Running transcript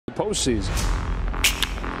postseason.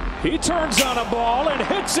 He turns on a ball and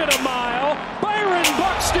hits it a mile. Byron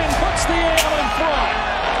Buxton puts the AL in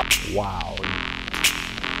front. Wow.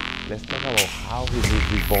 Let's talk about how he hit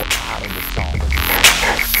this ball out of the zone.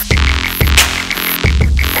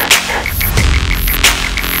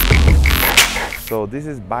 So this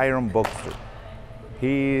is Byron Buxton.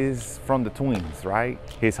 He's from the Twins, right?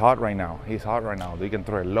 He's hot right now. He's hot right now. You can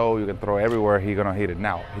throw it low, you can throw it everywhere, he's gonna hit it.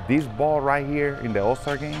 Now, this ball right here in the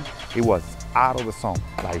All-Star game, it was out of the zone,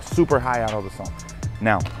 like super high out of the zone.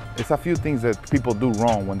 Now, it's a few things that people do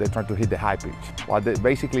wrong when they try to hit the high pitch.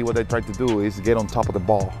 Basically what they try to do is get on top of the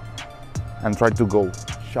ball and try to go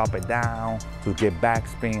chop it down to get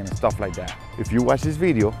backspin and stuff like that. If you watch this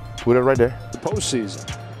video, put it right there.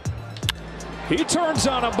 Postseason. He turns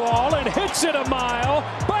on a ball and hits it a mile.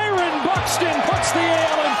 Byron Buxton puts the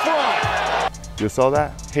AL in front. You saw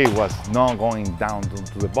that? He was not going down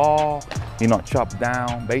to the ball. He not chopped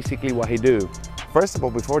down. Basically what he do, first of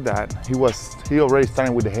all, before that, he already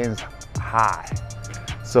started with the hands high.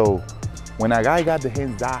 So when a guy got the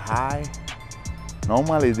hands that high,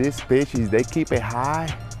 normally these pitches, they keep it high,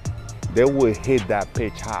 they will hit that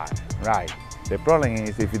pitch high, right? The problem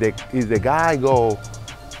is if the guy go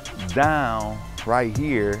down right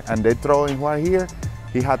here and they throw him right here,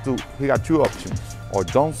 he got two options: or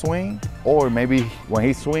don't swing, or maybe when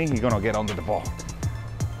he swing, he's gonna get under the ball.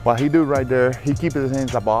 What he do right there, he keeps his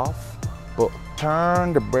hands above, but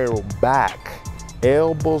turn the barrel back,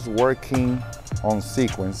 elbows working on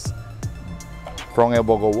sequence. Front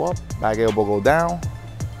elbow go up, back elbow go down,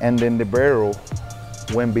 and then the barrel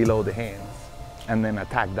went below the hands, and then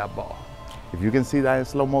attack that ball. If you can see that in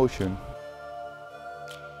slow motion,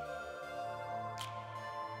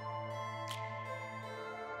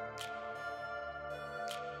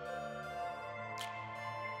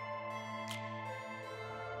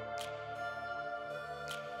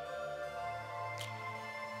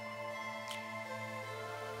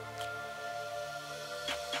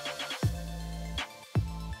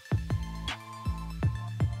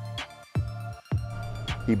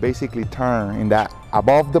 he basically turned in that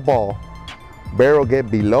above the ball, barrel get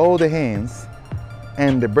below the hands,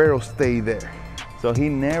 and the barrel stay there. So he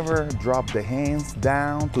never dropped the hands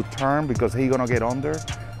down to turn because he gonna get under,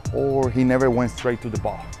 or he never went straight to the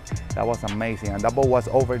ball. That was amazing, and that ball was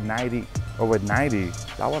over 90.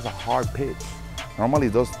 That was a hard pitch. Normally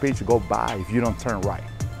those pitches go by if you don't turn right.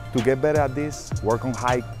 To get better at this, work on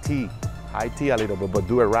high T a little bit, but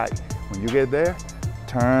do it right. When you get there,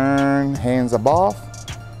 turn hands above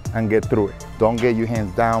and get through it. Don't get your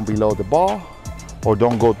hands down below the ball, or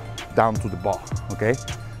don't go down to the ball, okay?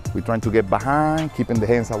 We're trying to get behind, keeping the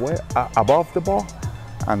hands away, above the ball,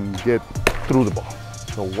 and get through the ball.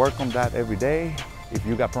 So work on that every day if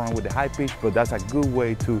you got problem with the high pitch, but that's a good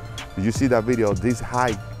way to, did you see that video, this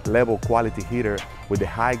high level quality hitter with the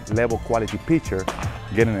high level quality pitcher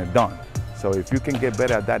getting it done. So if you can get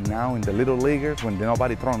better at that now in the little leaguers, when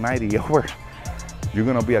nobody throw 90 over, you're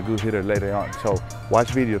gonna be a good hitter later on. So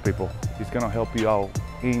watch video, people. It's gonna help you out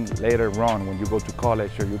in later on when you go to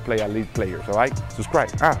college or you play elite players, all right? Subscribe,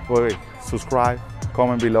 wait. Subscribe,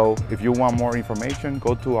 comment below. If you want more information,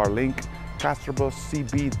 go to our link,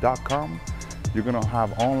 castrobuscb.com. You're gonna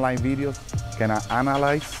have online videos, can I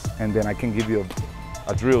analyze, and then I can give you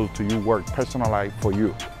a drill to you work personalized for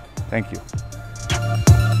you. Thank you.